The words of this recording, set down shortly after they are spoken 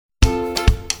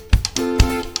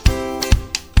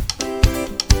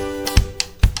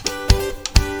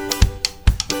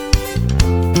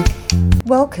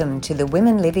Welcome to the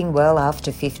Women Living Well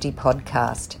After 50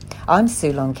 podcast. I'm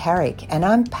Sue Long Carrick and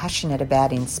I'm passionate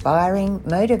about inspiring,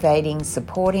 motivating,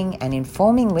 supporting and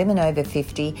informing women over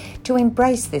 50 to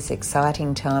embrace this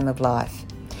exciting time of life.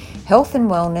 Health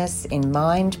and wellness in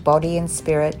mind, body and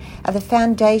spirit are the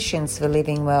foundations for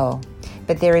living well,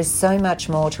 but there is so much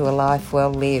more to a life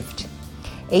well lived.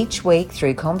 Each week,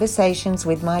 through conversations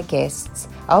with my guests,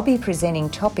 I'll be presenting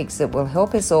topics that will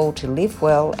help us all to live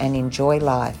well and enjoy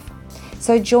life.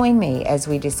 So join me as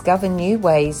we discover new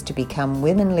ways to become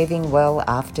women living well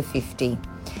after 50.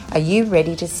 Are you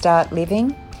ready to start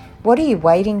living? What are you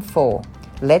waiting for?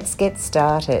 Let's get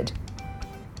started.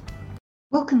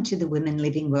 Welcome to the Women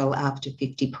Living Well After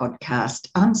 50 podcast.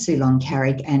 I'm Sue Long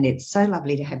Carrick and it's so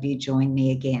lovely to have you join me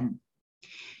again.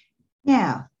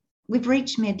 Now, we've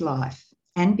reached midlife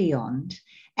and beyond,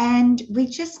 and we're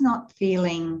just not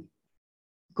feeling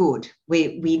good.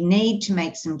 We need to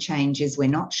make some changes. We're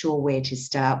not sure where to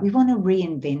start. We want to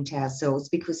reinvent ourselves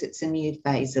because it's a new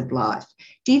phase of life.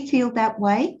 Do you feel that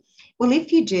way? Well,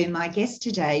 if you do, my guest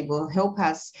today will help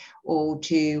us all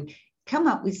to come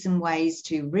up with some ways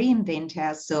to reinvent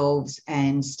ourselves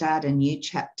and start a new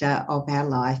chapter of our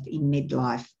life in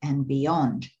midlife and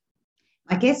beyond.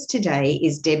 My guest today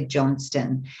is Deb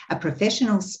Johnston, a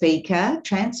professional speaker,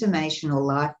 transformational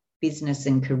life, business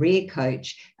and career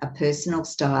coach, a personal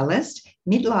stylist,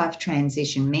 midlife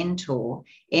transition mentor,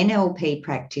 NLP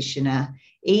practitioner,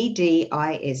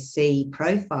 EDISC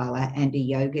profiler, and a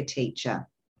yoga teacher.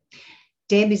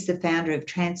 Deb is the founder of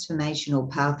Transformational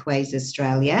Pathways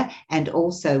Australia and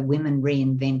also Women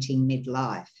Reinventing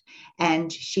Midlife.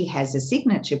 And she has a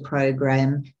signature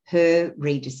program, Her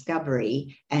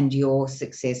Rediscovery and Your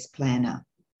Success Planner.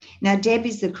 Now, Deb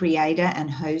is the creator and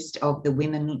host of the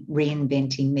Women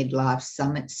Reinventing Midlife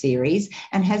Summit series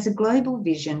and has a global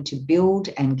vision to build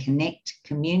and connect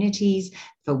communities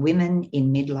for women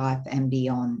in midlife and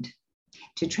beyond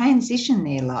to transition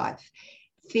their life,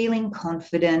 feeling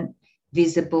confident,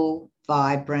 visible,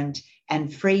 vibrant,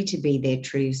 and free to be their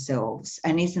true selves.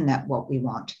 And isn't that what we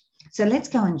want? So let's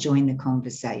go and join the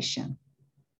conversation.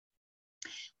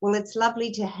 Well, it's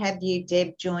lovely to have you,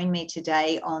 Deb, join me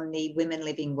today on the Women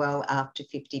Living Well After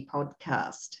 50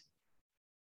 podcast.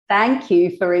 Thank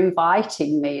you for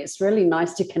inviting me. It's really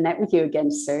nice to connect with you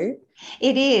again, Sue.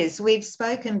 It is. We've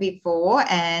spoken before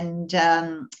and,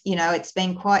 it's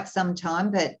been quite some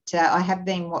time, but I have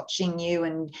been watching you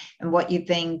and what you've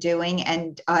been doing.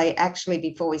 And I actually,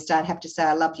 before we start, have to say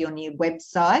I love your new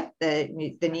website, the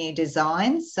new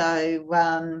design.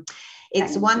 So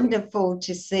it's wonderful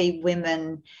to see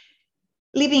women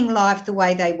living life the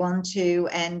way they want to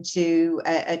and to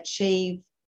achieve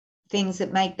things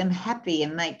that make them happy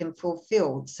and make them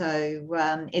fulfilled. So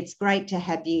it's great to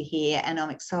have you here and I'm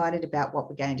excited about what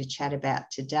we're going to chat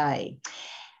about today.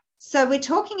 So we're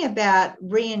talking about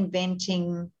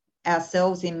reinventing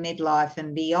ourselves in midlife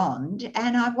and beyond.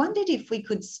 And I wondered if we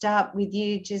could start with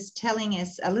you just telling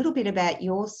us a little bit about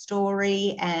your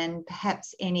story and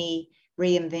perhaps any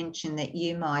reinvention that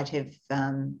you might have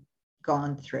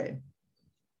gone through.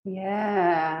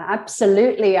 Yeah,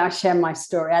 absolutely. I share my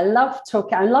story. I love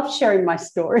sharing my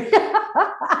story.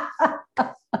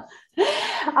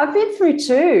 I've been through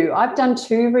two. I've done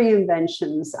two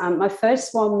reinventions. My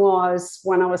first one was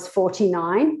when I was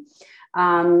 49.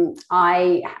 I'd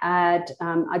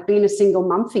been a single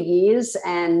mum for years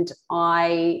and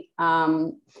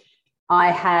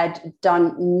I'd had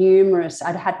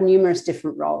numerous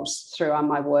different roles throughout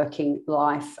my working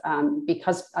life.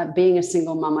 Because being a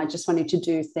single mum, I just wanted to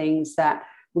do things that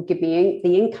would give me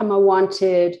the income I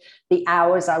wanted, the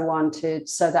hours I wanted,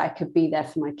 so that I could be there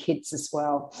for my kids as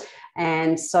well.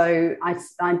 And so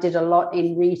I did a lot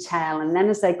in retail. And then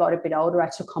as they got a bit older, I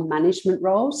took on management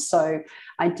roles. So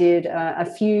I did a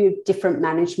few different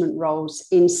management roles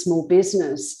in small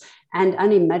business and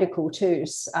in medical too.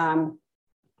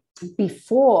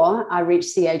 Before I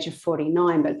reached the age of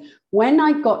 49. But when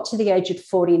I got to the age of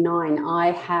 49,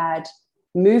 I had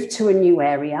moved to a new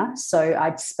area. So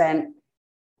I'd spent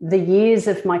the years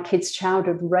of my kids'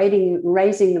 childhood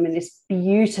raising them in this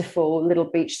beautiful little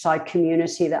beachside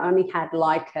community that only had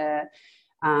like a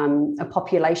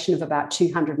population of about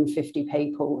 250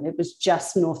 people. It was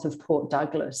just north of Port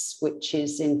Douglas, which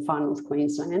is in Far North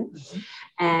Queensland. Mm-hmm.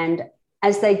 And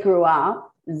as they grew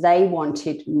up, they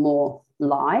wanted more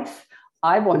life.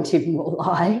 I wanted more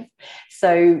life.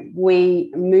 So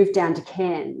we moved down to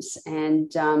Cairns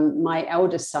and my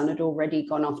eldest son had already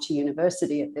gone off to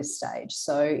university at this stage.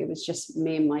 So it was just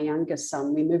me and my youngest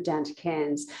son. We moved down to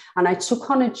Cairns and I took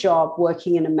on a job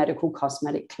working in a medical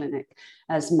cosmetic clinic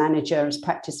as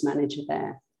practice manager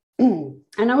there.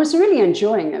 I was really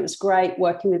enjoying it. It was great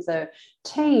working with the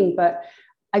team, but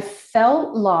I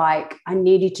felt like I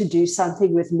needed to do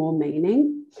something with more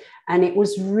meaning. And it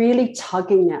was really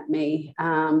tugging at me.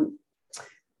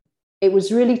 It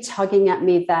was really tugging at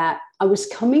me that I was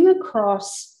coming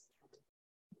across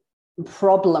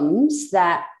problems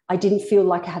that I didn't feel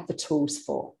like I had the tools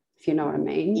for, if you know what I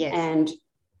mean. Yes.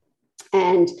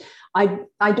 And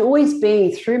I'd always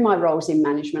been, through my roles in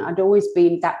management, I'd always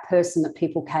been that person that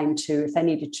people came to if they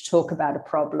needed to talk about a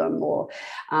problem, or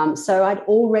so I'd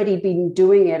already been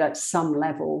doing it at some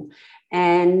level.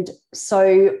 And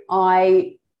so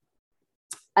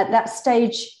at that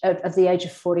stage of the age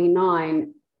of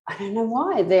 49, I don't know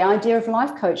why, the idea of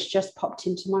life coach just popped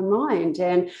into my mind.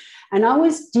 And I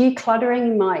was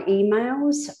decluttering my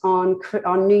emails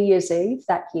on New Year's Eve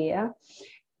that year.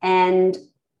 And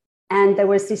there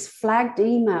was this flagged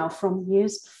email from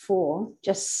years before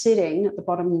just sitting at the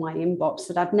bottom of my inbox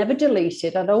that I'd never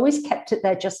deleted. I'd always kept it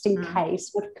there just in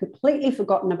case, but completely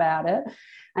forgotten about it.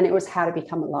 And it was how to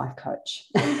become a life coach.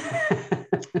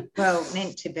 Well,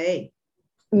 meant to be.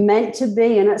 Meant to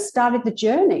be. And it started the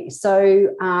journey. So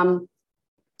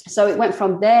it went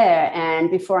from there. And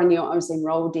before I knew it, I was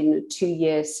enrolled in a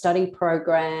 2-year study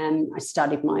program. I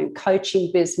started my own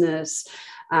coaching business.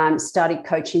 Started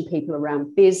coaching people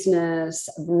around business,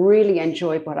 really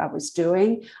enjoyed what I was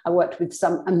doing. I worked with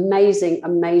some amazing,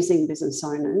 amazing business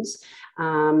owners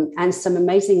and some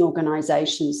amazing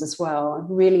organizations as well. I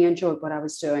really enjoyed what I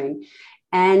was doing.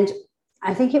 And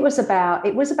I think it was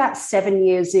about 7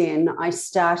 years in, I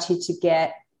started to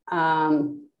get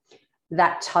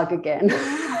that tug again.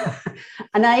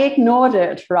 And I ignored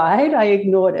it, right? I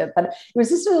ignored it. But it was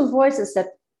this little voice that said,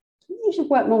 you should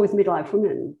work more with midlife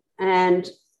women. And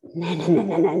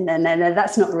no,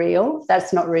 that's not real.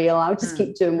 That's not real. I'll just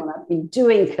keep doing what I've been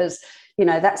doing because,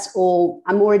 that's all,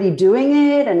 I'm already doing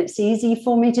it. And it's easy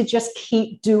for me to just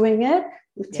keep doing it,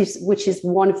 which is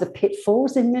one of the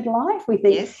pitfalls in midlife. We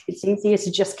think it's easier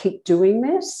to just keep doing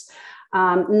this.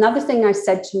 Another thing I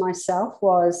said to myself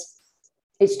was,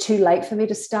 it's too late for me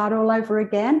to start all over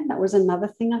again. That was another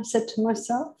thing I said to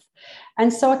myself.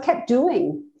 And so I kept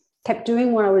doing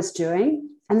what I was doing.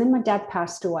 And then my dad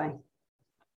passed away.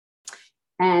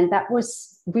 And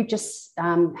we just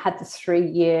had the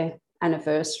 3-year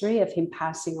anniversary of him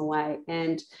passing away.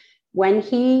 And when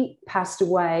he passed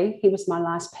away, he was my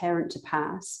last parent to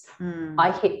pass.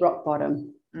 I hit rock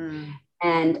bottom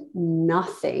and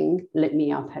nothing lit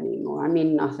me up anymore. I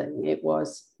mean, nothing.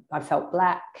 I felt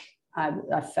black.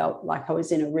 I felt like I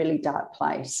was in a really dark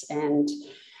place. And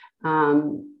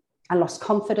I lost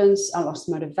confidence. I lost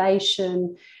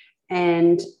motivation.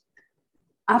 And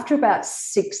after about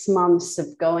 6 months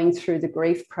of going through the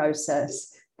grief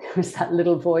process, there was that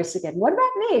little voice again, what about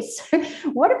this?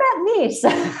 What about this?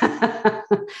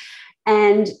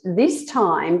 And this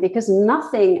time, because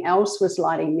nothing else was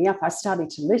lighting me up, I started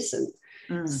to listen.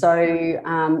 So,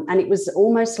 and it was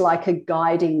almost like a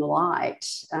guiding light,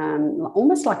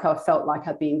 almost like I felt like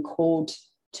I'd been called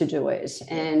to do it.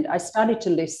 And I started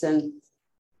to listen,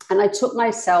 and I took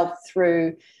myself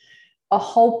through a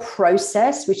whole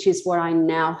process, which is what I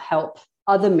now help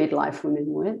other midlife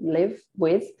women live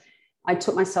with. I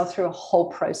took myself through a whole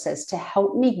process to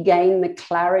help me gain the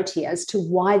clarity as to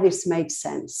why this made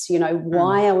sense,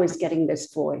 why I was getting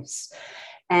this voice.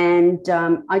 And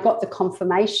I got the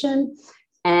confirmation,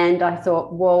 and I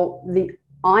thought, well,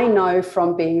 I know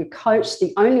from being a coach,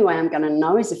 the only way I'm going to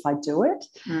know is if I do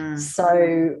it.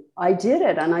 So I did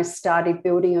it, and I started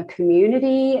building a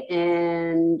community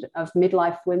of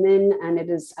midlife women. And it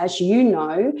is, as you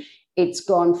know, it's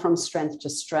gone from strength to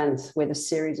strength with a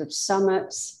series of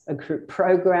summits, a group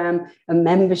program, a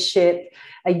membership,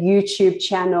 a YouTube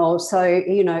channel. So,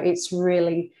 it's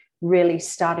really, really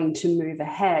starting to move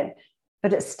ahead.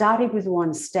 But it started with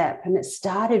one step, and it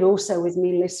started also with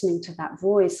me listening to that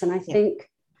voice. And I think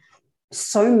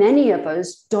so many of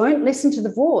us don't listen to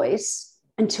the voice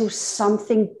until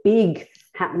something big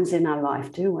happens in our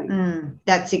life, do we?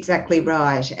 That's exactly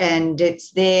right. And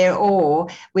it's there, or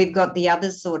we've got the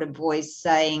other sort of voice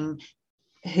saying,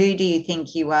 who do you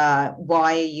think you are?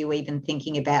 Why are you even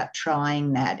thinking about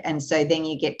trying that? And so then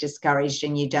you get discouraged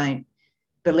and you don't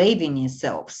believe in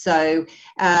yourself. So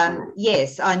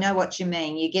yes, I know what you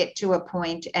mean. You get to a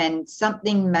point and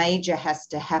something major has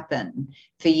to happen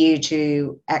for you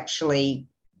to actually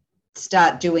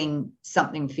start doing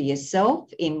something for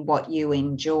yourself in what you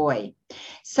enjoy.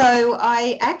 So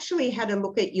I actually had a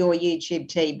look at your YouTube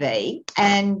TV,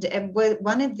 and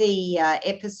one of the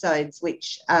episodes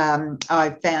which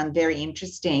I found very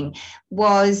interesting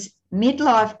was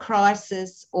midlife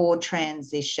crisis or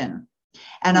transition.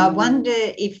 And I wonder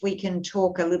if we can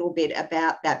talk a little bit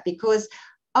about that, because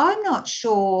I'm not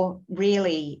sure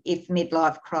really if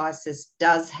midlife crisis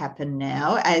does happen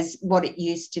now as what it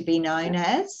used to be known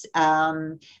as.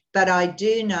 But I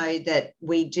do know that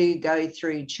we do go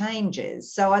through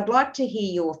changes. So I'd like to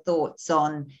hear your thoughts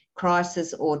on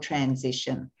crisis or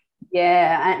transition.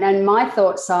 Yeah, and my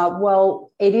thoughts are,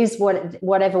 well, it is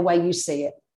whatever way you see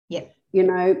it. Yeah. You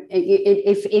know,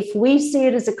 if we see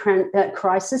it as a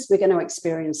crisis, we're going to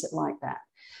experience it like that.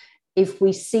 If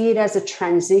we see it as a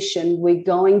transition, we're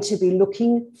going to be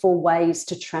looking for ways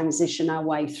to transition our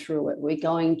way through it. We're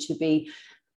going to be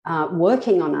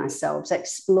working on ourselves,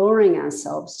 exploring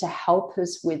ourselves to help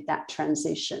us with that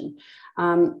transition.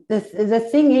 The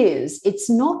thing is, it's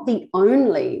not the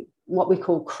only what we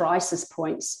call crisis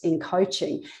points in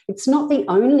coaching. It's not the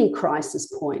only crisis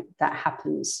point that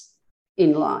happens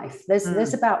in life.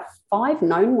 There's about 5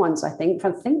 known ones, I think.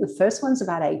 I think the first one's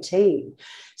about 18.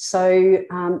 So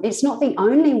it's not the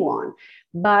only one.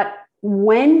 But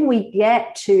when we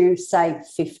get to, say,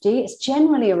 50, it's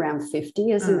generally around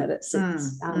 50, isn't it?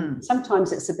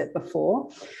 Sometimes it's a bit before,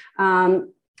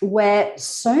 where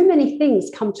so many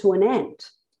things come to an end.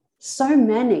 So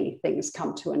many things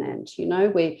come to an end. You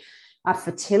know, our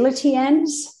fertility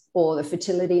ends, or the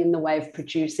fertility in the way of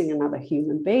producing another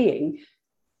human being.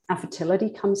 Our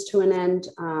fertility comes to an end,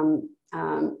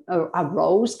 our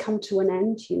roles come to an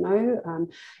end, you know,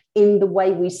 in the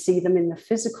way we see them in the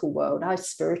physical world. I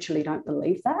spiritually don't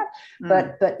believe that,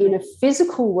 but in a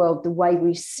physical world, the way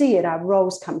we see it, our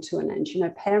roles come to an end. You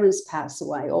know, parents pass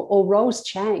away, or roles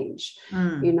change.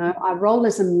 You know, our role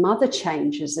as a mother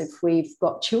changes if we've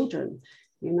got children.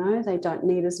 You know, they don't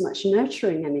need as much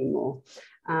nurturing anymore.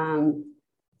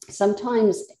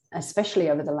 Sometimes, especially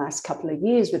over the last couple of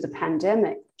years with the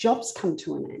pandemic, jobs come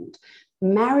to an end.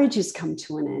 Marriages come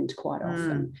to an end quite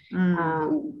often.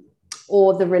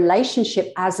 Or the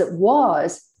relationship as it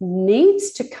was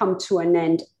needs to come to an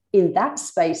end in that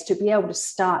space to be able to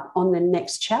start on the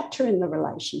next chapter in the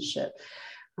relationship.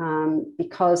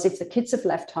 Because if the kids have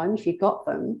left home, if you got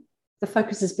them, the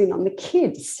focus has been on the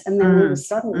kids, and then all of a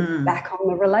sudden back on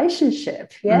the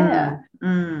relationship. So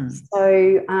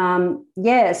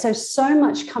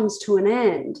much comes to an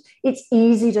end. It's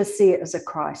easy to see it as a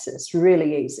crisis,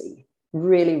 really easy,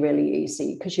 really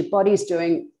easy, because your body's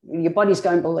going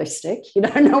ballistic. You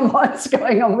don't know what's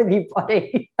going on with your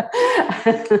body.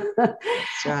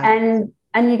 That's right.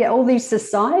 And you get all these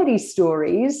society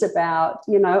stories about,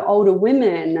 you know, older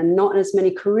women and not as many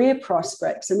career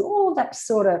prospects and all that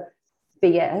sort of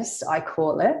BS, I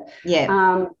call it.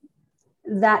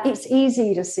 That it's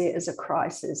easy to see it as a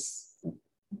crisis.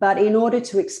 But in order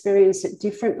to experience it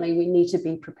differently, we need to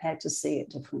be prepared to see it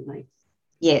differently.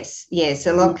 Yes.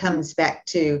 A lot comes back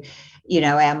to, you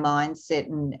know, our mindset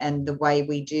and the way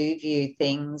we do view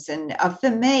things. And for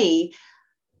me,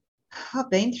 I've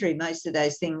been through most of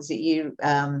those things that you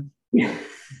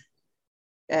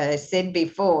said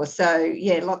before. So,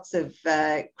 yeah, lots of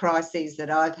crises that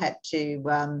I've had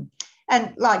to,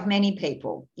 and like many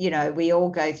people, you know, we all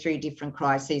go through different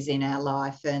crises in our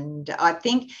life. And I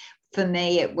think for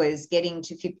me, it was getting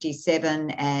to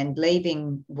 57 and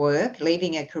leaving work,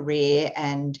 leaving a career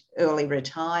and early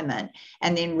retirement,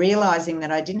 and then realising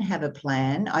that I didn't have a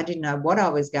plan. I didn't know what I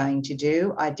was going to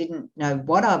do. I didn't know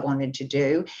what I wanted to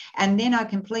do. And then I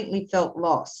completely felt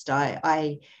lost.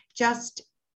 I just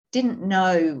didn't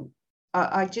know.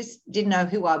 I just didn't know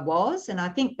who I was. And I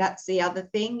think that's the other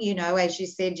thing, you know, as you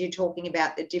said, you're talking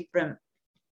about the different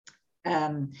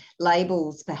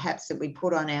labels perhaps that we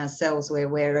put on ourselves, where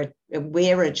we're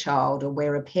a child, or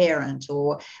we're a parent,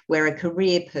 or we're a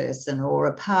career person, or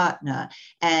a partner.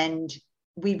 And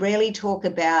we rarely talk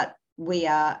about we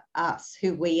are us,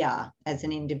 who we are as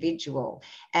an individual.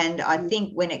 And I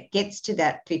think when it gets to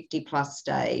that 50 plus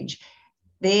stage,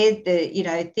 you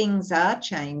know, things are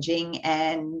changing,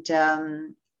 and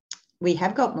we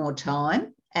have got more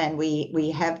time, and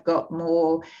we have got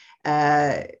more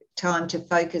time to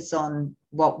focus on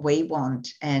what we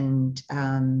want and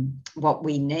what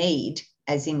we need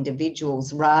as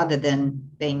individuals, rather than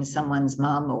being someone's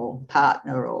mum or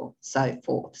partner or so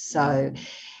forth. So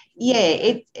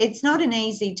yeah, it's not an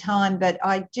easy time, but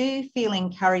I do feel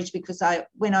encouraged, because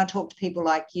when I talk to people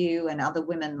like you and other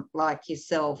women like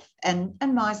yourself and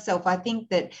myself, I think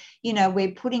that, you know,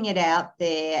 we're putting it out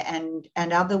there, and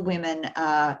other women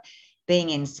are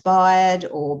being inspired,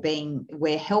 or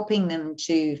we're helping them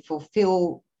to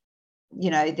fulfill, you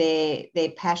know,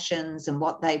 their passions and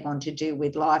what they want to do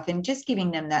with life, and just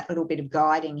giving them that little bit of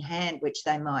guiding hand which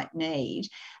they might need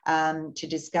to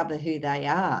discover who they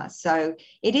are. So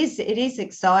it is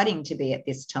exciting to be at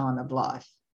this time of life.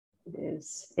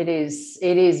 It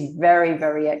is very,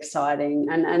 very exciting.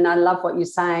 And I love what you're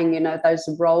saying, you know, those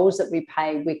roles that we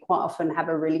play, we quite often have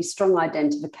a really strong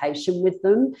identification with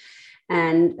them.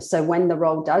 And so when the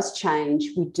role does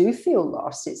change, we do feel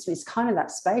lost. It's kind of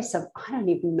that space of, I don't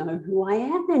even know who I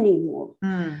am anymore.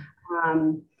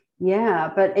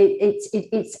 Yeah, but it's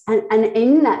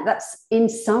in that's in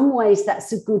some ways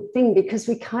that's a good thing, because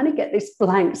we kind of get this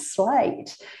blank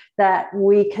slate that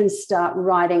we can start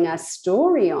writing our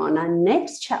story on, our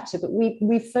next chapter. But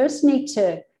we first need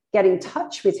to get in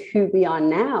touch with who we are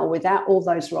now without all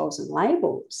those roles and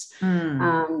labels.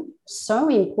 So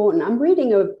important. I'm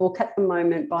reading a book at the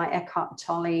moment by Eckhart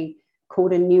Tolle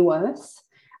called A New Earth.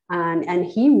 And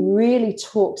he really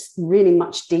talks really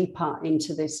much deeper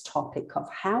into this topic of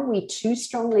how we too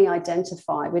strongly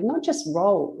identify with not just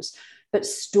roles, but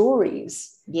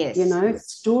stories. Yes. You know,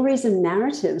 stories and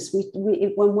narratives.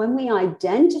 When we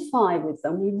identify with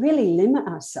them, we really limit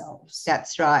ourselves.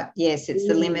 That's right. Yes, it's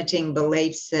the limiting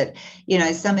beliefs that, you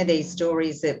know, some of these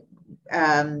stories that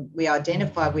we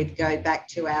identify with go back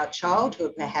to our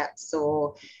childhood perhaps,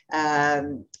 or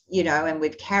you know, and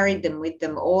we've carried them with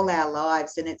them all our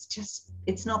lives, and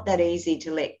it's not that easy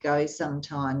to let go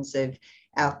sometimes of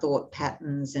our thought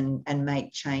patterns and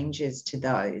make changes to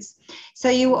those. So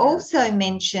you also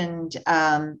mentioned,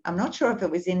 I'm not sure if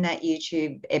it was in that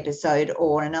YouTube episode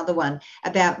or another one,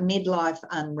 about midlife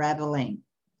unraveling.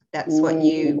 That's what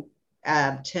you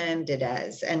termed it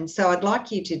as. And so I'd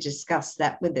like you to discuss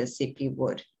that with us, if you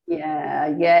would.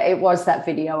 Yeah, it was that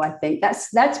video, I think. That's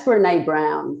Brené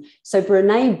Brown. So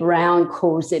Brené Brown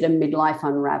calls it a midlife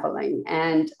unraveling.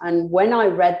 And when I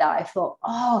read that, I thought,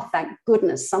 oh, thank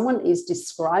goodness, someone is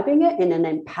describing it in an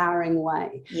empowering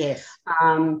way. Yes.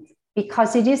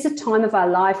 Because it is a time of our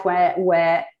life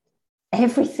where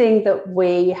everything that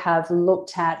we have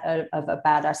looked at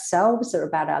about ourselves or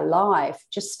about our life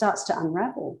just starts to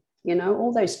unravel. You know,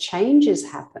 all those changes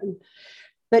happen.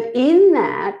 But in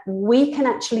that, we can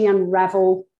actually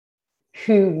unravel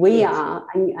who we are.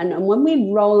 And when we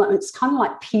roll, it's kind of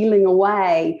like peeling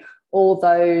away all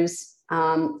those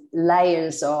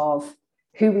layers of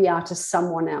who we are to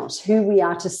someone else, who we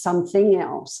are to something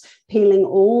else, peeling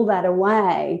all that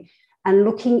away and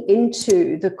looking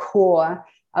into the core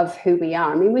of who we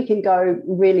are. I mean, we can go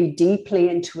really deeply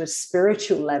into a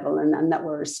spiritual level and that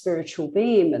we're a spiritual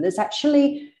being, but there's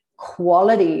actually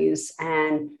qualities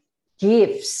and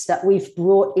gifts that we've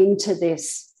brought into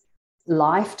this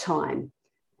lifetime,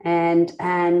 and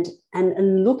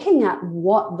looking at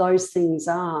what those things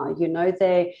are. You know,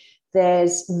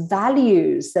 there's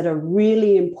values that are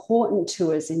really important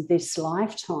to us in this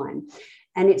lifetime,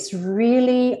 and it's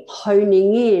really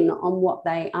honing in on what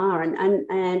they are,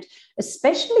 and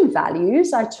especially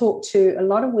values. I talk to a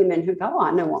lot of women who go, oh,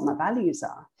 I know what my values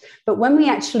are, but when we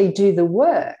actually do the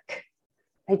work,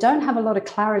 they don't have a lot of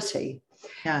clarity.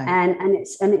 No. And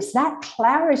it's that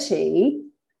clarity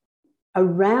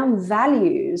around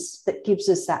values that gives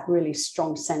us that really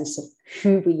strong sense of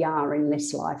who we are in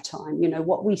this lifetime, you know,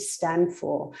 what we stand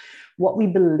for, what we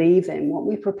believe in, what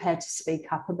we're prepared to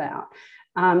speak up about.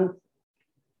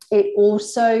 It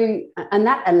also, and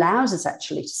that allows us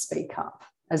actually to speak up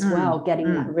as well,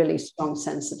 getting that really strong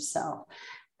sense of self.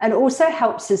 And also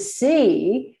helps us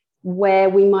see where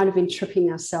we might have been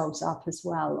tripping ourselves up as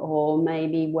well, or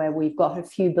maybe where we've got a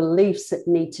few beliefs that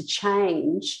need to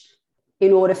change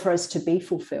in order for us to be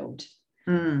fulfilled,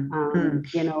 you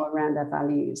know, around our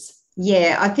values.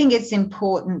 Yeah, I think it's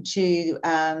important to,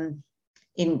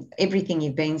 in everything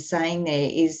you've been saying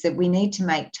there, is that we need to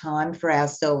make time for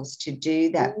ourselves to do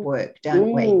that work,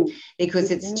 don't we? Because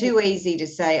it's too easy to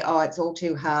say, oh, it's all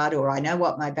too hard, or I know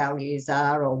what my values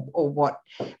are, or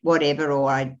whatever, or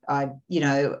I you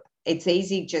know, it's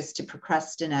easy just to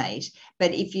procrastinate.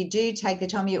 But if you do take the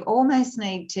time, you almost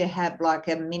need to have like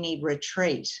a mini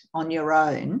retreat on your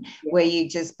own, where you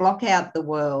just block out the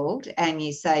world and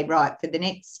you say, right, for the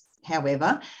next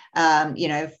however, you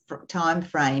know, time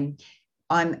frame,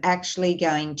 I'm actually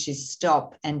going to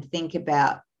stop and think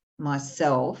about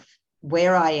myself,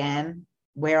 where I am,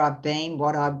 where I've been,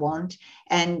 what I want,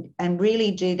 and really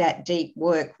do that deep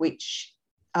work, which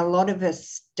a lot of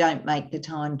us don't make the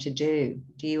time to do.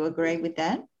 Do you agree with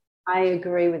that? I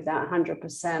agree with that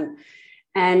 100%.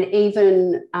 And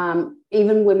even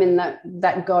women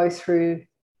that go through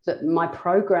my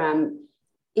program,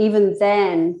 even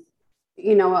then,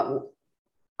 you know,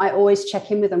 I always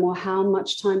check in with them. Well, how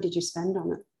much time did you spend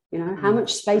on it? You know, how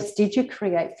much space did you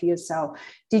create for yourself?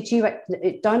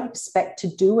 Don't expect to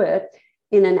do it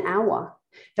in an hour.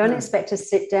 Don't expect to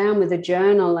sit down with a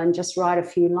journal and just write a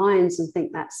few lines and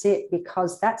think that's it,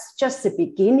 because that's just the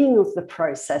beginning of the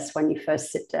process when you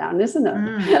first sit down, isn't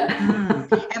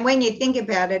it? And when you think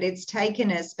about it, it's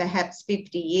taken us perhaps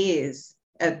 50 years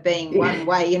of being one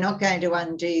way. You're not going to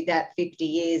undo that 50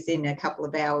 years in a couple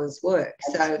of hours work.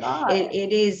 That's right.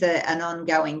 It is an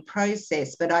ongoing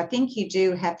process, but I think you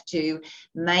do have to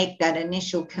make that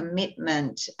initial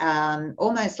commitment,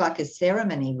 almost like a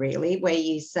ceremony really, where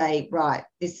you say, right,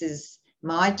 this is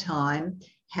my time.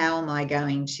 How am I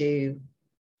going to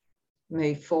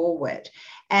move forward?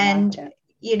 And,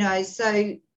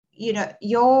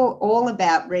 you're all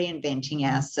about reinventing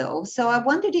ourselves. So I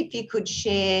wondered if you could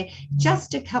share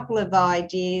just a couple of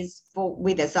ideas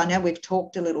with us. I know we've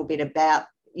talked a little bit about,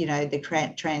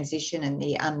 the transition and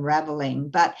the unraveling,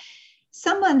 but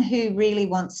someone who really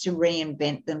wants to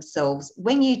reinvent themselves,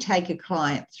 when you take a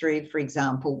client through, for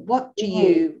example, what do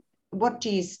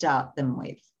you start them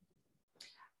with?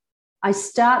 I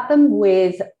start them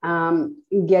with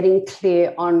getting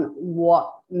clear on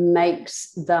what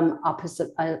makes them up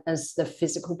as the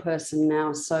physical person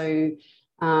now. So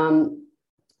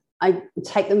I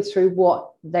take them through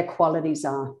what their qualities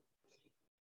are.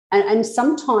 And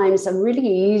sometimes a really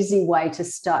easy way to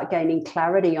start gaining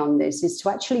clarity on this is to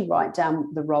actually write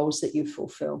down the roles that you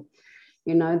fulfill.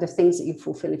 The things that you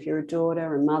fulfill if you're a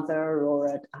daughter, a mother,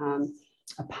 or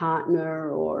a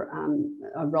partner, or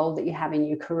a role that you have in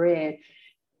your career.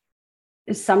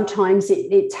 Sometimes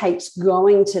it takes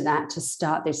going to that to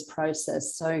start this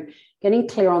process. So getting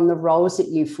clear on the roles that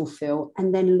you fulfill,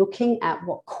 and then looking at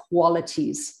what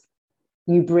qualities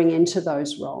you bring into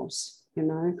those roles,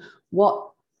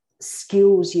 what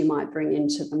skills you might bring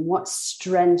into them, what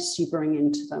strengths you bring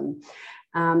into them.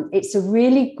 It's a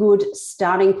really good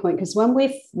starting point, because when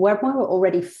we're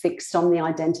already fixed on the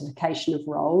identification of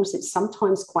roles, it's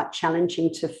sometimes quite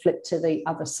challenging to flip to the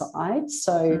other side.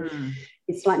 So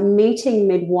it's like meeting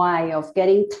midway of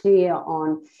getting clear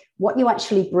on what you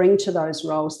actually bring to those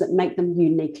roles that make them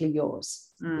uniquely yours,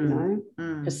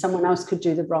 because someone else could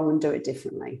do the role and do it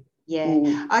differently.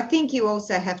 Yeah. I think you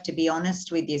also have to be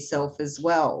honest with yourself as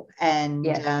well. And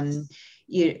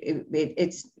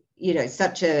it's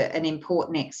such an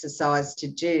important exercise to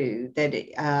do, that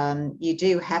you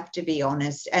do have to be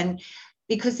honest. And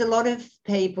because a lot of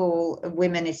people,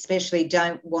 women especially,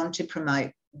 don't want to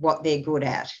promote what they're good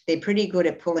at. They're pretty good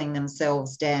at pulling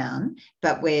themselves down,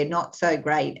 but we're not so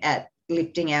great at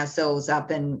lifting ourselves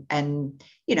up and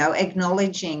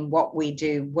acknowledging what we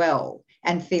do well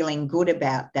and feeling good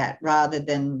about that, rather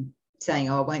than saying,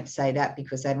 I won't say that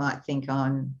because they might think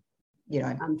I'm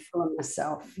full of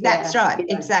myself. That's right.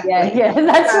 Exactly. Yeah,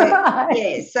 that's right.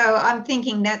 Yeah. So I'm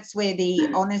thinking that's where the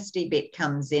honesty bit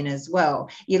comes in as well.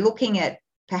 You're looking at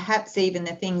perhaps even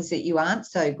the things that you aren't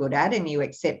so good at, and you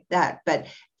accept that, but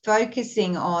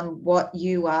focusing on what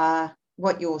you are,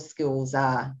 what your skills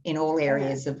are in all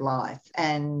areas of life,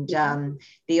 and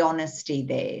the honesty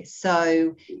there.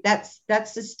 So that's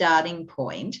the starting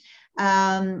point.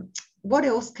 What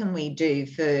else can we do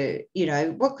for,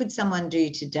 what could someone do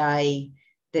today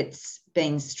that's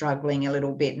been struggling a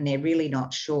little bit and they're really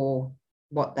not sure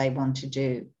what they want to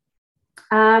do?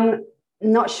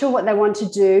 Not sure what they want to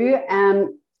do,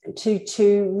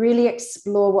 to really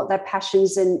explore what their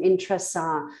passions and interests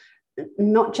are,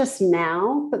 not just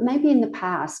now, but maybe in the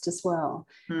past as well.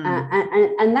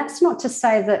 And that's not to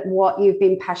say that what you've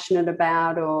been passionate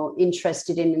about or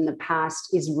interested in the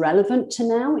past is relevant to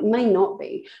now. It may not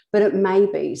be, but it may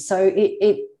be. So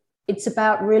it's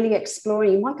about really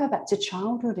exploring. You might go back to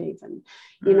childhood even,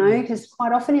 because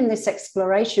quite often in this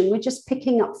exploration, we're just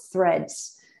picking up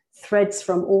threads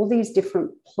from all these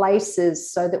different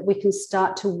places so that we can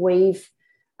start to weave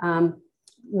a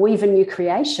new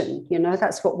creation.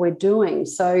 That's what we're doing.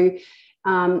 So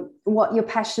what you're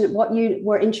passionate, what you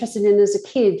were interested in as a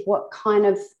kid, what kind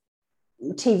of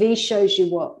TV shows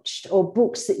you watched or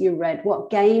books that you read,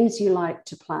 what games you like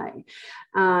to play,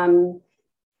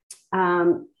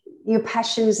 your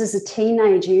passions as a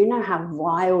teenager. How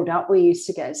riled up we used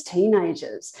to get as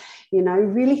teenagers,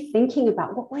 really thinking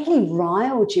about what really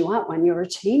riled you up when you're a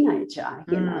teenager,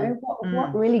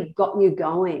 what really got you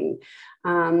going.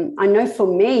 I know for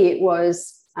me it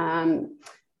was when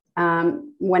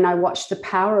I watched The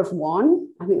Power of One.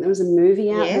 I think there was a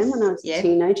movie out then when I was a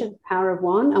teenager, The Power of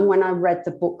One, and when I read the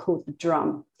book called The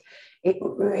Drum. It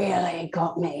really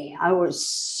got me. I was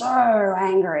so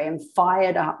angry and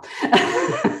fired up.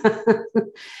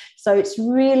 So it's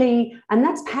really, and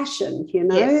that's passion,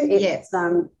 it's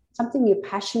something you're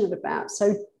passionate about.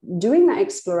 So doing that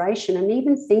exploration and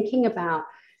even thinking about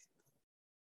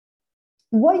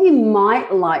what you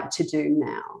might like to do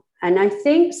now And I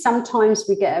think sometimes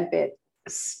we get a bit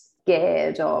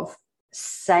scared of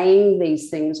saying these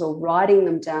things or writing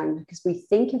them down, because we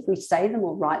think if we say them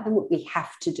or write them, we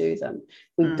have to do them.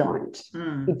 We don't.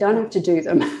 We don't have to do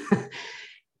them.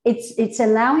 It's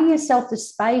allowing yourself the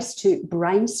space to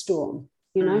brainstorm,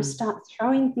 start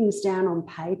throwing things down on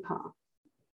paper.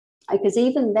 Because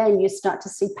even then you start to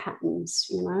see patterns,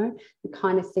 the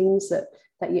kind of things that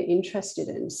you're interested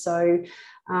in. So,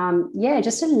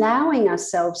 just allowing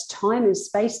ourselves time and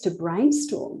space to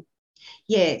brainstorm.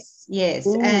 Yes.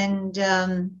 And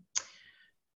I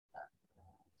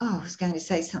was going to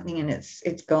say something and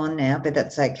it's gone now, but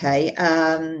that's okay.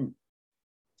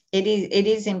 It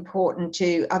is important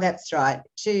to, that's right,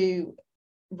 to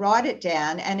write it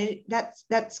down. And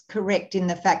that's correct in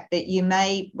the fact that you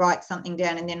may write something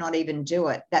down and then not even do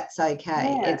it. That's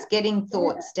okay. Yeah. It's getting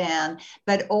thoughts down,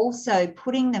 but also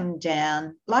putting them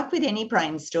down, like with any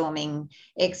brainstorming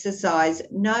exercise.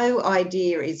 No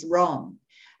idea is wrong.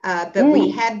 But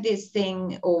we have this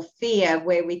thing or fear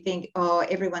where we think,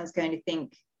 everyone's going to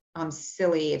think I'm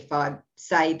silly if I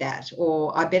say that,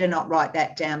 or I better not write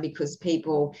that down because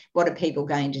what are people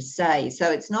going to say? So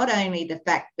it's not only the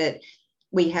fact that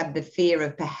we have the fear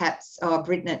of perhaps, I've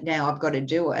written it now, I've got to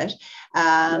do it.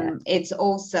 It's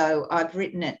also, I've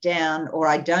written it down, or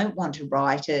I don't want to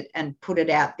write it and put it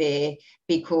out there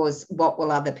because what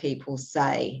will other people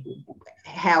say?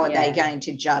 How are they going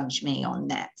to judge me on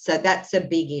that? So that's a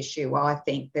big issue, I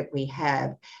think, that we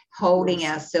have, holding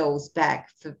ourselves back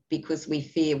because we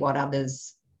fear what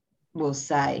others will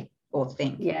say or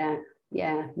think. That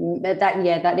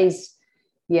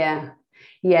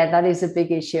is a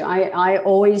big issue. I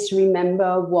always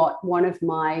remember what one of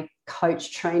my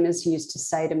coach trainers used to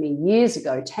say to me years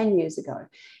ago, 10 years ago.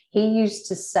 He used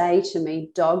to say to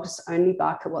me, dogs only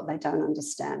bark at what they don't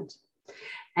understand.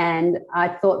 And I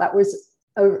thought that was,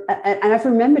 and I've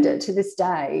remembered it to this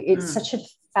day. It's such a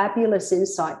fabulous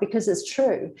insight because it's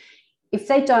true. If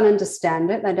they don't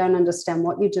understand it, they don't understand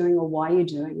what you're doing or why you're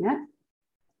doing it.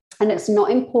 And it's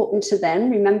not important to them.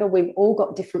 Remember, we've all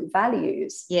got different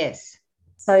values. Yes.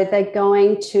 So they're not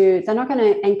going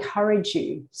to encourage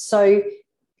you. So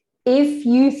if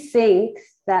you think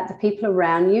that the people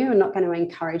around you are not going to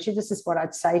encourage you, this is what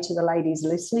I'd say to the ladies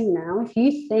listening now. If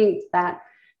you think that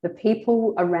the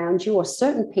people around you or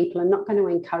certain people are not going to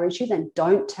encourage you, then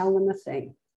don't tell them a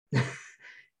thing.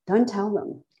 Don't tell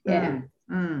them. Yeah.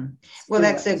 Well,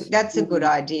 that's a good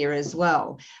idea as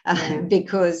well,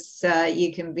 because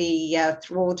you can be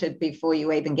thwarted before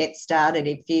you even get started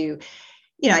if you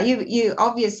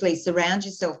obviously surround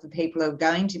yourself with people who are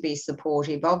going to be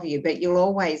supportive of you, but you'll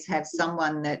always have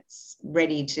someone that's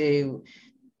ready to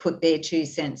put their 2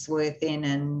 cents worth in.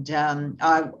 And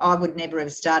I would never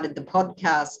have started the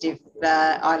podcast if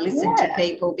I listened to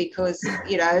people because,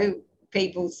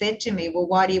 people said to me, well,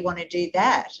 why do you want to do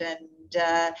that? And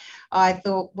I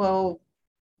thought, well,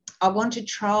 I want to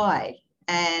try.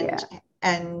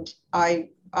 And I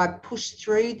pushed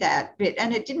through that bit.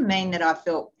 And it didn't mean that I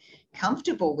felt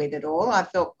comfortable with it all. I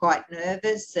felt quite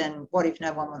nervous, and what if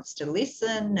no one wants to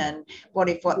listen, and what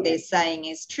if what they're saying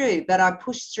is true? But I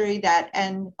pushed through that,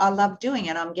 and I love doing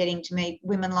it. I'm getting to meet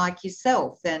women like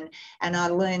yourself, and I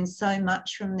learned so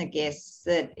much from the guests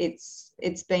that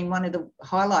it's been one of the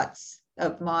highlights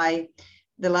of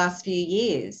the last few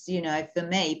years, for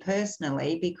me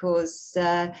personally, because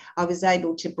I was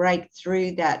able to break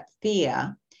through that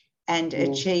fear and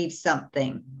achieve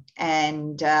something.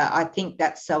 And I think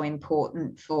that's so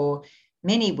important for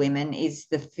many women, is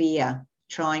the fear,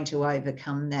 trying to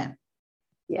overcome that.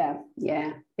 Yeah,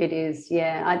 it is.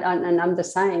 Yeah, and I'm the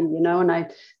same, and I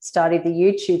started the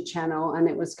YouTube channel, and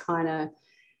it was kind of,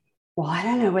 well, I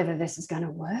don't know whether this is going to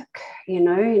work,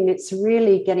 and it's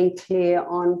really getting clear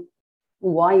on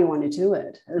why you want to do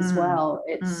it as well.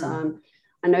 It's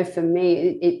I know for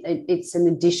me, it's an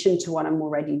addition to what I'm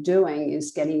already doing,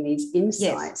 is getting these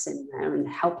insights in there and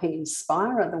helping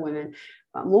inspire other women.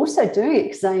 But I'm also doing it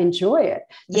because I enjoy it.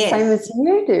 The same as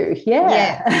you do.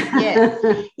 Yeah.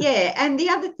 And the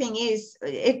other thing is,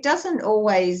 it doesn't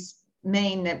always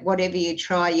mean that whatever you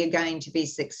try, you're going to be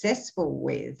successful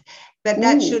with. But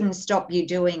that shouldn't stop you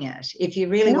doing it. If you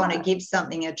really want to give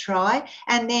something a try,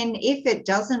 and then if it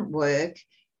doesn't work,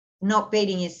 not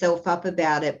beating yourself up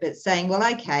about it, but saying, well,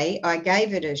 okay, I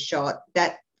gave it a shot.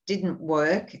 That didn't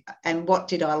work. And what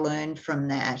did I learn from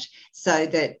that? So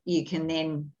that you can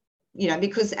then,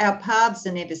 because our paths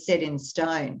are never set in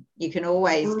stone. You can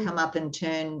always come up and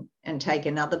turn and take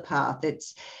another path.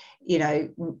 It's, you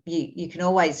can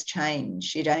always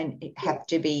change. You don't have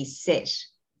to be set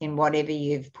in whatever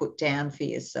you've put down for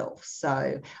yourself.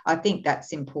 So I think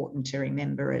that's important to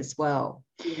remember as well.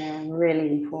 Yeah,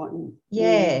 really important.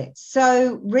 Yeah.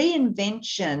 So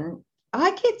reinvention,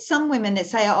 I get some women that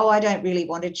say, oh, I don't really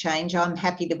want to change. I'm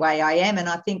happy the way I am. And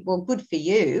I think, well, good for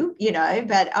you,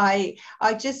 but I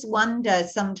just wonder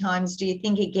sometimes, do you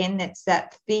think, again, that's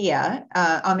that fear?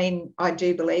 I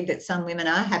do believe that some women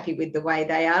are happy with the way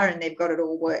they are and they've got it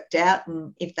all worked out.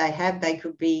 And if they have, they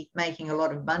could be making a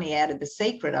lot of money out of the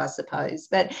secret, I suppose.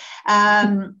 But,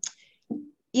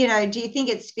 do you think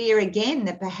it's fear again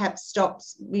that perhaps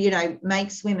stops,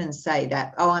 makes women say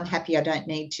that, oh, I'm happy, I don't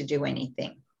need to do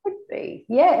anything?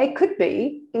 Yeah, it could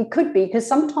be because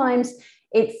sometimes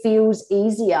it feels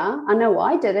easier. I know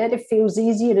I did it. It feels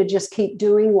easier to just keep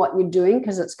doing what you're doing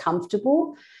because it's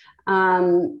comfortable.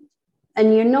 And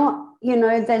you're not,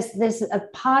 there's a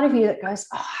part of you that goes,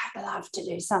 oh, I'd love to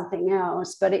do something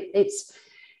else, but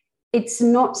it's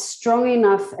not strong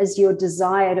enough as your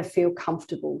desire to feel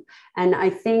comfortable. And I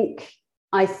think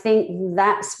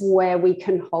that's where we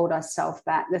can hold ourselves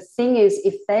back. The thing is,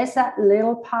 if there's that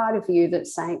little part of you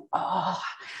that's saying, oh,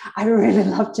 I really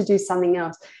love to do something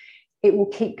else, it will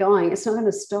keep going. It's not going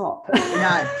to stop.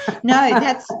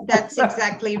 No, that's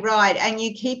exactly right. And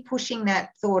you keep pushing that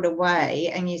thought away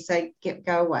and you say,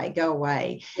 go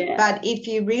away. Yeah. But if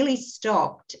you really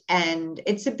stopped, and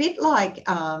it's a bit like,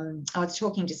 I was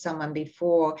talking to someone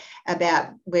before about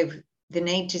the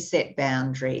need to set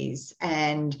boundaries.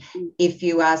 And if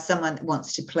you are someone that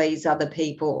wants to please other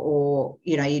people, or,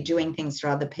 you're doing things for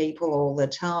other people all the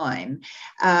time,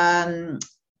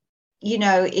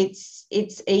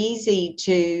 it's easy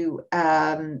to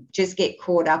just get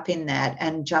caught up in that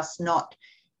and just not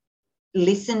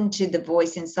listen to the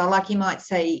voice inside. Like you might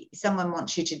say, someone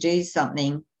wants you to do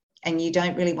something and you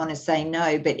don't really want to say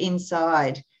no, but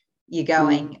inside you're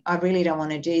going, I really don't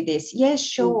want to do this. Yeah,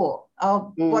 sure.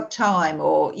 Oh, what time?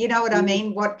 Or, you know what I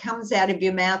mean? What comes out of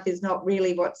your mouth is not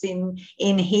really what's in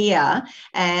here.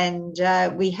 And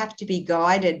we have to be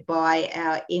guided by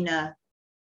our inner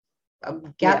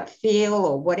gut feel,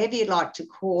 or whatever you like to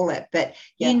call it. But,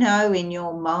 in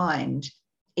your mind,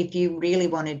 if you really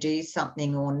want to do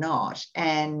something or not.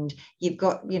 And we've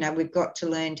got to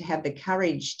learn to have the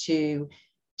courage to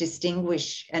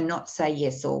distinguish and not say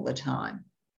yes all the time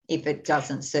if it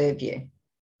doesn't serve you.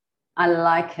 I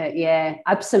like it. Yeah,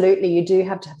 absolutely. You do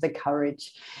have to have the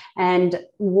courage. And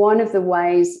one of the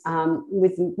ways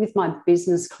with my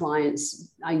business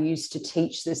clients, I used to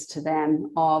teach this to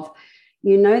them of,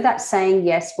 that saying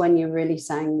yes when you're really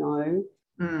saying no,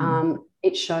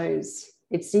 it shows.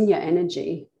 It's in your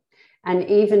energy. And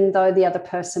even though the other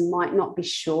person might not be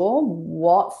sure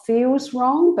what feels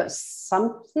wrong, but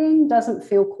something doesn't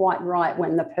feel quite right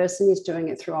when the person is doing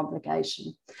it through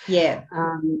obligation. Yeah.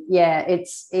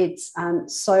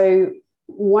 So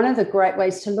one of the great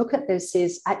ways to look at this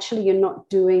is actually you're not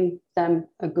doing them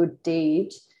a good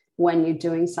deed when you're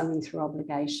doing something through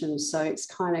obligation. So it's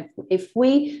kind of, if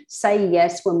we say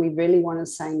yes when we really want to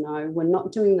say no, we're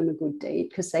not doing them a good deed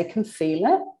because they can feel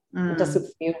it. It doesn't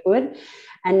feel good.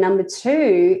 And number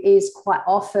two is quite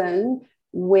often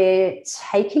we're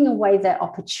taking away their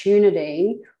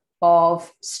opportunity of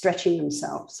stretching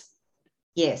themselves.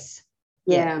 Yes.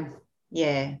 Yeah.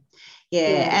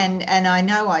 And I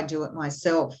know I do it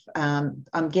myself.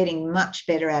 I'm getting much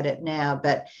better at it now,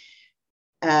 but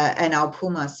and I'll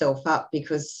pull myself up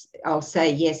because I'll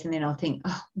say yes and then I'll think,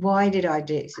 oh, why did I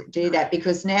do that?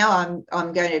 Because now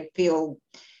I'm going to feel,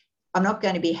 I'm not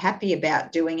going to be happy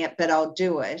about doing it, but I'll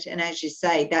do it. And as you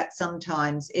say, that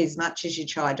sometimes, as much as you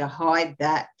try to hide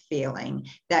that feeling,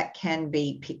 that can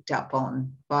be picked up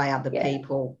on by other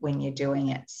people when you're doing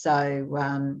it. So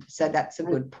that's a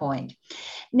good point.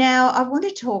 Now, I want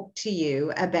to talk to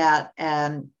you about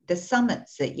the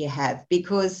summits that you have,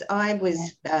 because I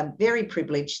was very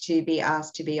privileged to be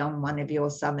asked to be on one of your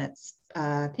summits.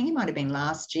 I think it might have been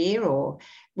last year, or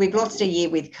we've lost a year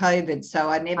with COVID, so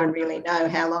I never really know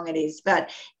how long it is.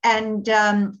 But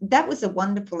that was a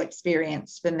wonderful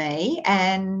experience for me.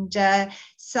 And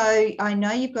so I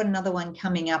know you've got another one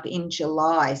coming up in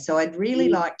July. So I'd really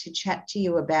like to chat to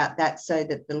you about that so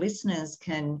that the listeners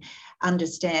can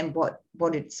understand what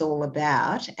it's all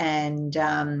about, and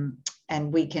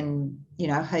we can,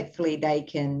 hopefully they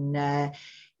can.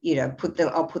 I'll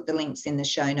put the links in the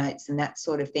show notes and that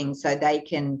sort of thing so they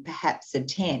can perhaps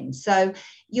attend. So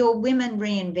your Women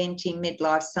Reinventing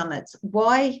Midlife Summits,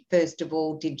 why, first of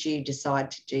all, did you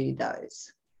decide to do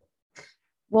those?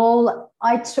 Well,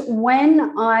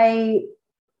 when I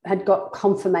had got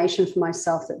confirmation for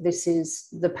myself that this is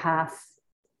the path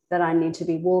that I need to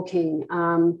be walking,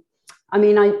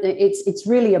 it's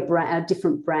really a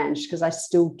different branch, because I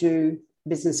still do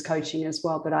business coaching as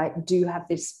well, but I do have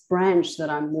this branch that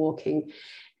I'm walking.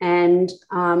 And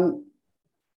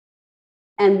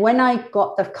when I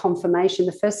got the confirmation,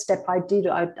 the first step I did,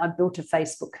 I built a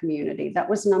Facebook community. That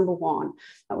was number one.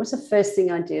 That was the first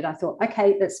thing I did. I thought,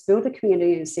 okay, let's build a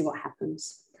community and see what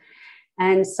happens.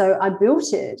 And so I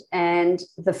built it, and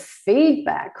the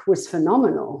feedback was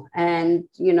phenomenal. And,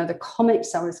 you know, the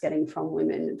comments I was getting from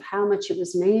women, how much it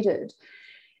was needed.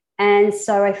 And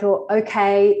so I thought,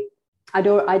 okay, I'd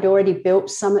already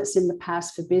built summits in the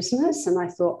past for business. And I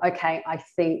thought, okay, I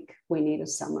think we need a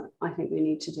summit. I think we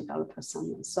need to develop a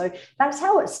summit. So that's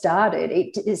how it started.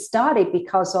 It started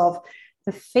because of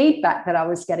the feedback that I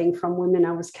was getting from women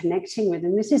I was connecting with.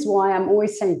 And this is why I'm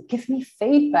always saying, give me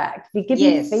feedback. If you give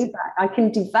me feedback, I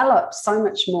can develop so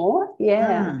much more.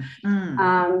 Yeah.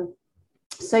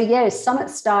 So, yeah, Summit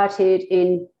started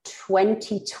in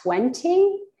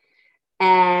 2020.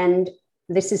 And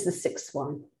this is the sixth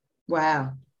one.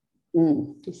 Wow.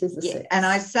 This is the sixth. And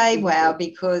I say wow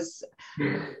because,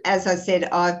 as I said,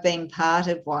 I've been part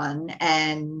of one,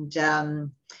 and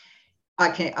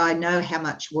I know how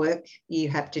much work you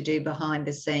have to do behind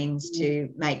the scenes to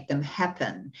make them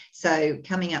happen. So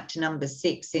coming up to number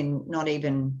 6 in not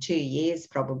even 2 years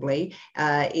probably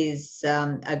is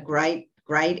a great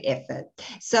effort.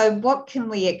 So what can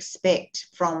we expect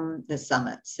from the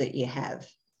summits that you have?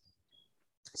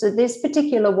 So this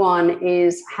particular one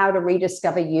is how to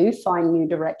rediscover you, find new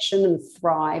direction, and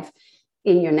thrive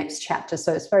in your next chapter.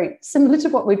 So it's very similar to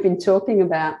what we've been talking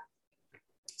about.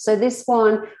 So this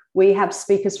one, we have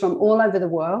speakers from all over the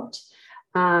world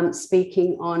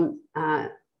speaking on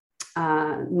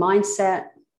mindset.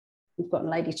 We've got a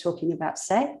lady talking about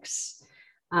sex.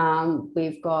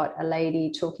 We've got a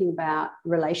lady talking about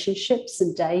relationships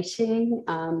and dating,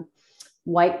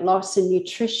 weight loss and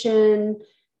nutrition,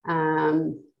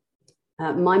 mind,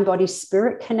 body,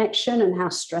 spirit connection and how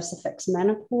stress affects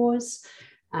menopause,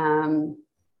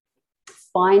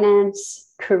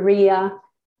 finance, career,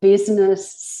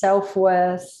 business,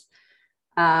 self-worth.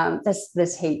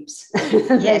 There's heaps.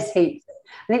 There's heaps.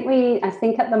 I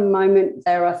think at the moment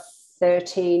there are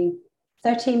 13,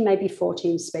 maybe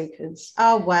 14 speakers.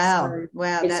 Oh, wow. So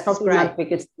wow, it's that's probably great. my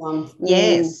biggest one.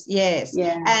 Yes.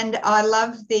 Yeah. And I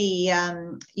love the,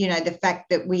 the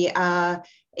fact that we are,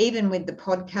 even with the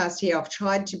podcast here, I've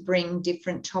tried to bring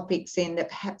different topics in that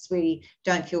perhaps we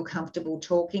don't feel comfortable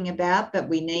talking about, but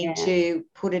we need to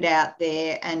put it out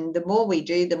there. And the more we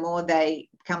do, the more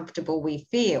comfortable we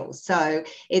feel. So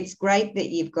it's great that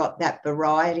you've got that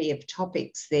variety of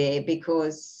topics there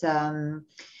because,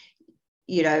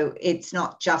 it's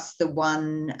not just the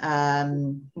one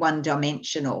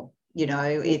dimensional.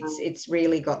 It's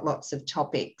really got lots of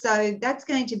topics. So that's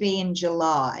going to be in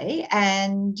July.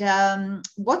 And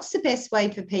what's the best way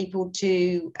for people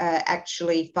to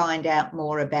actually find out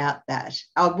more about that?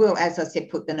 I will, as I said,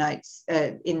 put the notes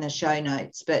in the show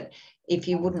notes, but if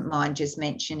you wouldn't mind just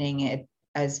mentioning it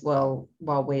as well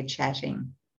while we're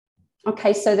chatting.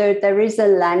 Okay, so there is a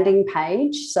landing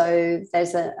page. So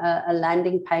there's a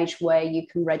landing page where you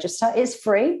can register. It's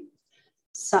free.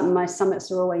 My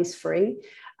summits are always free.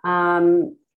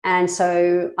 And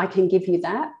so I can give you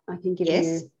that. I can give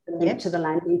you the link to the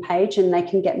landing page, and they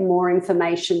can get more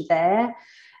information there.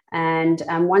 And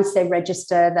once they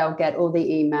register, they'll get all the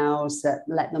emails that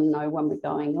let them know when we're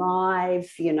going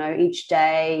live. Each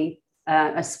day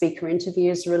a speaker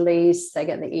interview is released. They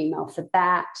get the email for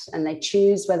that, and they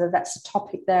choose whether that's a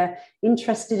topic they're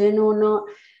interested in or not.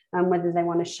 Whether they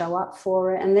want to show up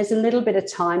for it. And there's a little bit of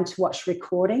time to watch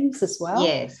recordings as well.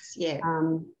 Yes, yeah.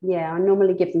 I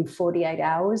normally give them 48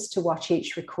 hours to watch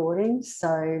each recording.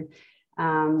 So,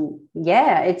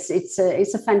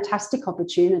 it's a fantastic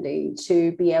opportunity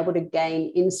to be able to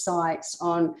gain insights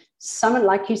on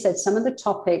like you said, some of the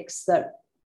topics that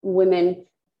women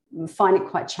find it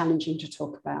quite challenging to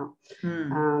talk about.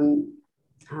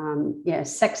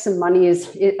 Sex and money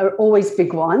are always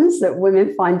big ones that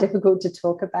women find difficult to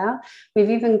talk about. We've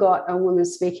even got a woman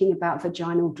speaking about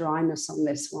vaginal dryness on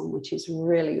this one, which is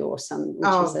really awesome.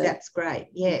 That's great.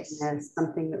 Yes.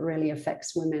 Something that really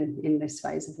affects women in this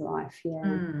phase of life.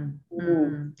 Yeah.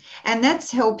 And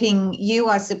that's helping you,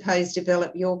 I suppose,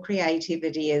 develop your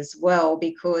creativity as well,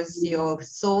 because you're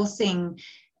sourcing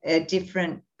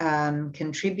different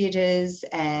contributors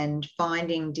and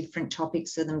finding different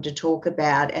topics for them to talk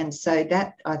about. And so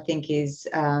that, I think, is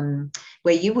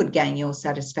where you would gain your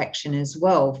satisfaction as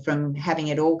well, from having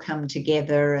it all come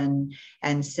together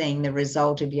and seeing the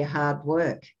result of your hard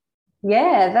work.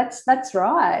 Yeah, that's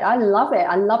right. I love it.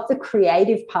 I love the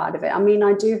creative part of it. I mean,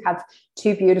 I do have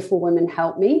two beautiful women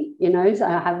help me, you know. So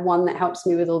I have one that helps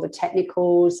me with all the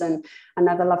technicals, and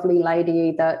another lovely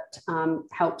lady that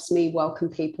helps me welcome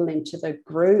people into the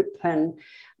group. And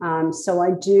so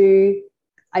I do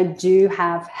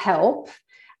have help.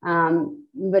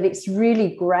 But it's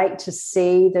really great to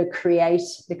see the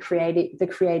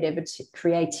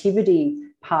creativity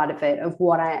part of it, of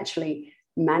what I actually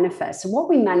manifest and what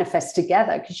we manifest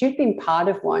together, because you've been part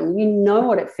of one, you know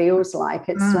what it feels like.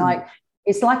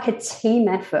 It's like a team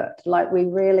effort, like we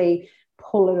really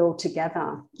pull it all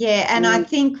together. Yeah, and I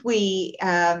think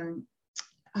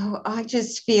I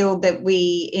just feel that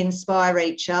we inspire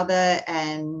each other,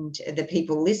 and the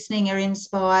people listening are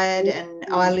inspired. And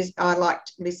I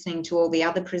liked listening to all the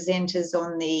other presenters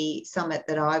on the summit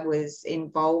that I was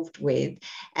involved with,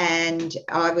 and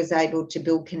I was able to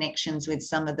build connections with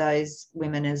some of those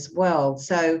women as well.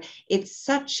 So it's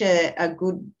such a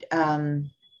good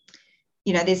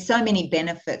there's so many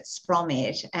benefits from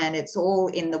it, and it's all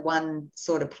in the one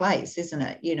sort of place, isn't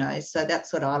it? So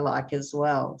that's what I like as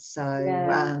well. So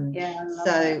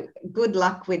good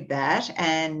luck with that,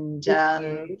 and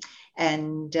I'm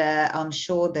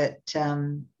sure that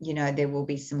there will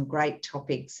be some great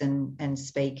topics and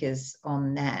speakers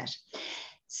on that.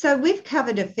 So we've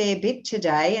covered a fair bit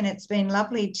today, and it's been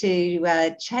lovely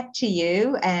to chat to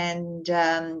you and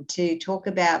to talk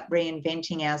about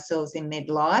reinventing ourselves in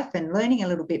midlife and learning a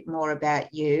little bit more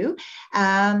about you.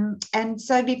 And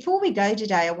so before we go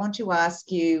today, I want to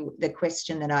ask you the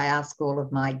question that I ask all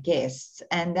of my guests,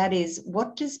 and that is,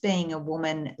 what does being a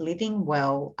woman living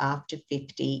well after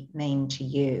 50 mean to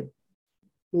you?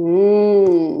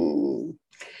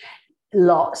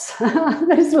 Lots.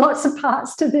 There's lots of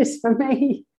parts to this for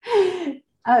me.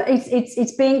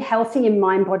 It's being healthy in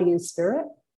mind, body, and spirit.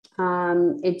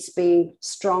 It's being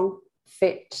strong,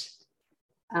 fit,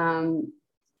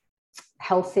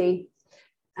 healthy.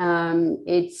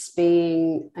 It's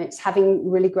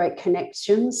having really great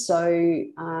connections. So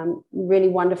really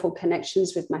wonderful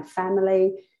connections with my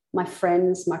family, my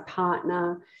friends, my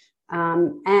partner.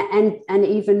 And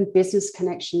even business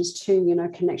connections too,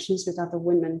 connections with other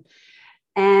women.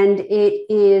 And it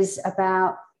is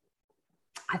about,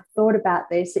 I thought about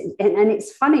this, and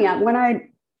it's funny,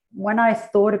 when I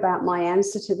thought about my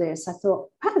answer to this, I thought,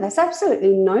 there's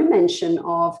absolutely no mention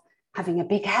of having a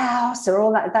big house or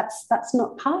all that. That's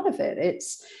not part of it.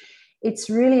 It's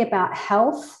really about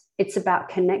health. It's about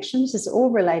connections. It's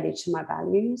all related to my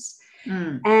values.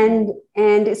 And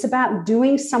it's about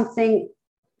doing something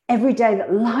every day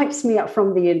that lights me up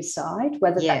from the inside,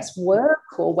 whether that's work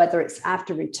or whether it's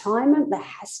after retirement. There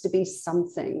has to be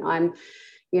something. I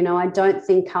don't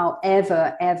think I'll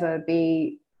ever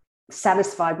be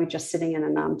satisfied with just sitting in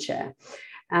an armchair.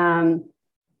 And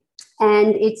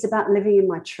it's about living in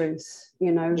my truth,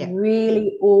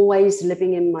 really always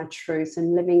living in my truth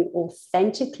and living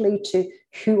authentically to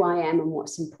who I am and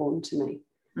what's important to me.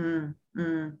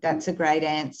 That's a great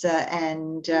answer.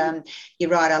 And you're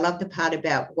right. I love the part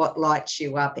about what lights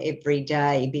you up every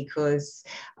day, because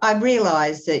I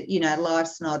realise that,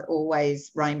 life's not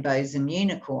always rainbows and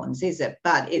unicorns, is it?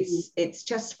 But it's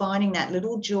just finding that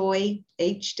little joy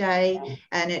each day.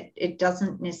 And it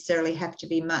doesn't necessarily have to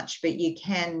be much, but you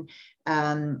can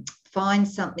find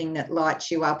something that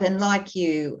lights you up. And like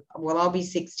you, well, I'll be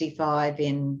 65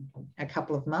 in a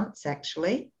couple of months,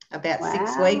 actually. About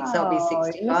 6 weeks, I'll be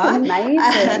 65.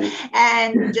 Amazing.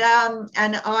 And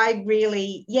I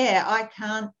really, I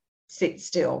can't sit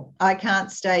still. I can't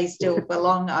stay still for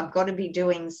long. I've got to be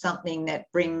doing something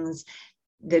that brings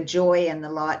the joy and the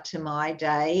light to my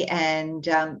day. And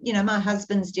my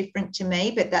husband's different to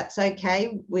me, but that's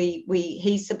okay.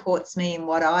 He supports me in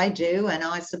what I do, and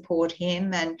I support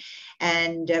him,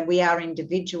 and we are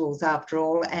individuals after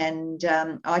all. And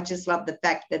I just love the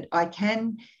fact that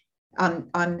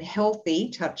I'm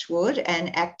healthy, touch wood,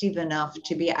 and active enough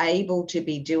to be able to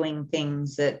be doing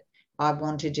things that I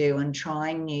want to do and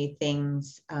trying new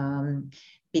things,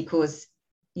 because,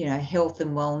 health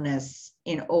and wellness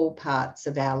in all parts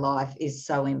of our life is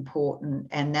so important,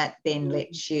 and that then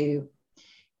lets you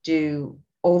do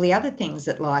all the other things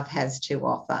that life has to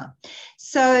offer.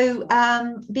 So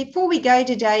before we go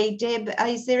today, Deb,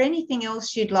 is there anything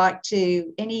else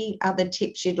any other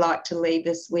tips you'd like to leave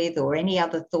us with, or any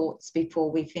other thoughts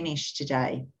before we finish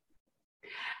today?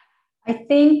 I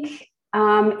think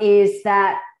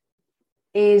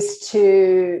is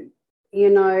to,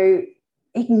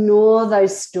 ignore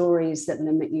those stories that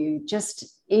limit you. Just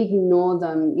ignore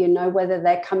them, whether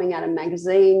they're coming out of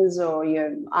magazines or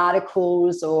your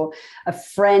articles or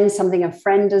something a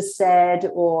friend has said,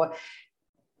 or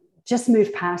just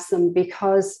move past them,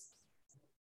 because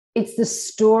it's the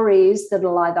stories that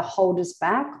will either hold us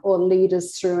back or lead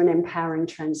us through an empowering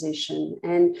transition.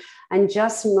 And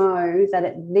just know that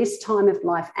at this time of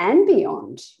life and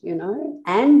beyond,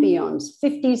 and beyond,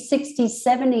 50s, 60s,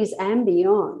 70s and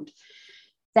beyond,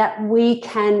 that we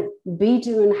can be,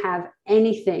 do, and have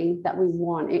anything that we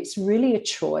want. It's really a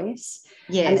choice.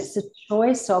 Yes. And it's a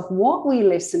choice of what we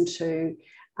listen to.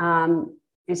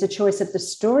 It's a choice of the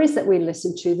stories that we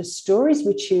listen to, the stories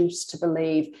we choose to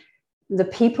believe, the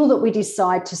people that we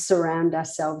decide to surround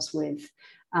ourselves with,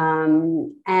 and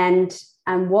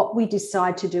what we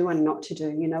decide to do and not to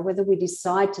do, whether we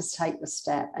decide to take the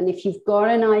step. And if you've got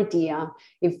an idea,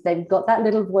 if they've got that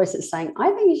little voice that's saying,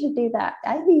 I think you should do that,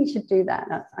 I think you should do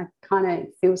that, I kind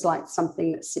of feels like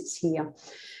something that sits here,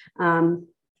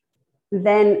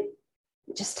 then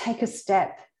just take a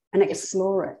step and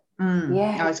explore it.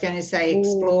 Yeah, I was going to say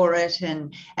explore it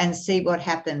and see what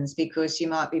happens, because you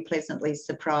might be pleasantly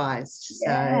surprised. So,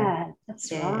 yeah,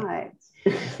 that's right.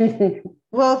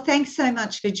 Well, thanks so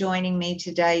much for joining me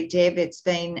today, Deb. It's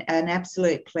been an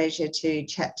absolute pleasure to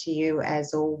chat to you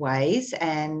as always.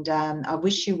 And I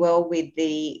wish you well with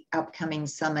the upcoming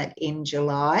summit in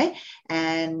July.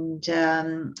 And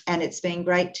it's been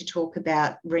great to talk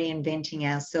about reinventing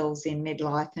ourselves in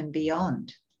midlife and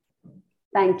beyond.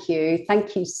 Thank you.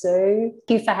 Thank you, Sue.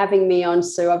 Thank you for having me on,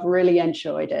 Sue. I've really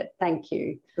enjoyed it. Thank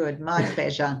you. Good. My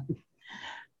pleasure.